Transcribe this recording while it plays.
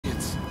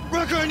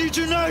Wrecker, I need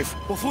your knife!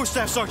 What for,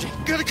 Staff Sergeant?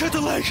 Gotta cut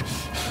the leg!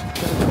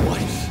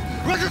 What?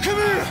 Wrecker, come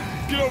here!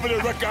 Get over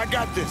there, Wrecker. I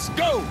got this.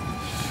 Go!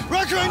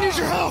 Wrecker, I need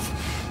your help!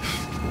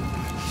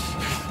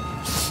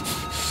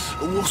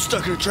 A wolf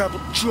stuck in a trap will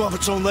chew off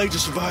its own leg to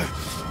survive.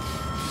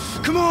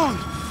 Come on!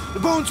 The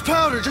bone's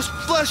powder, just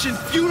flesh and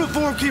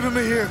uniform keeping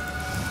me here.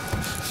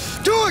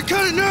 Do it!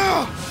 Cut it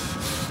now!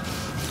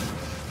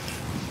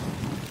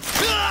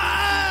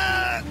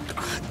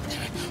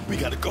 We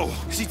gotta go.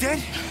 Is he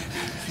dead?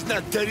 He's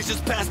not dead. He's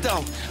just passed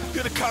out.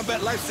 You're the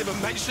combat lifesaver,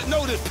 man. You should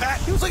know this,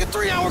 Pat. It was like a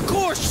 3-hour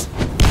course.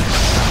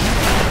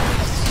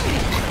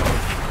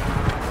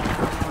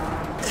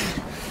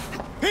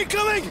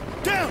 Incoming!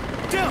 Down!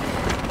 Down!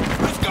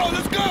 Let's go!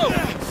 Let's go!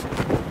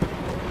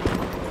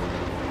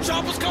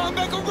 Chopper's coming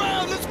back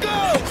around. Let's go!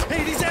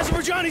 Hey, these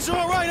Azerbaijanis are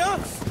all right, huh?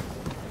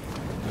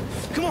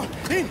 Come on,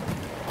 in.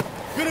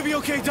 You're gonna be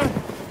okay, Dunn.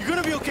 You're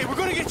gonna be okay. We're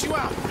gonna get you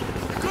out.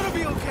 You're gonna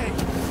be okay.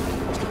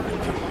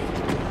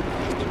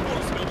 The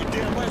boss, man. You're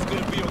damn right it's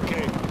gonna be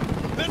okay.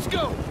 Let's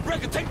go!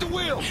 Wrecker, take the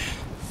wheel!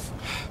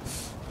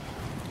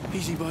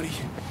 Easy, buddy.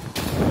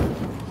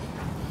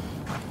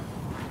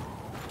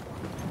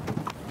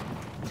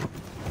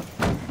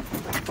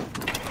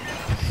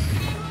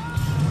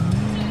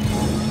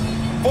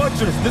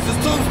 Fortress, this is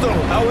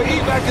Tombstone. Our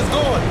evac is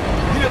going.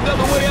 Need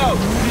another way out.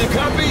 Do you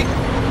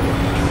copy?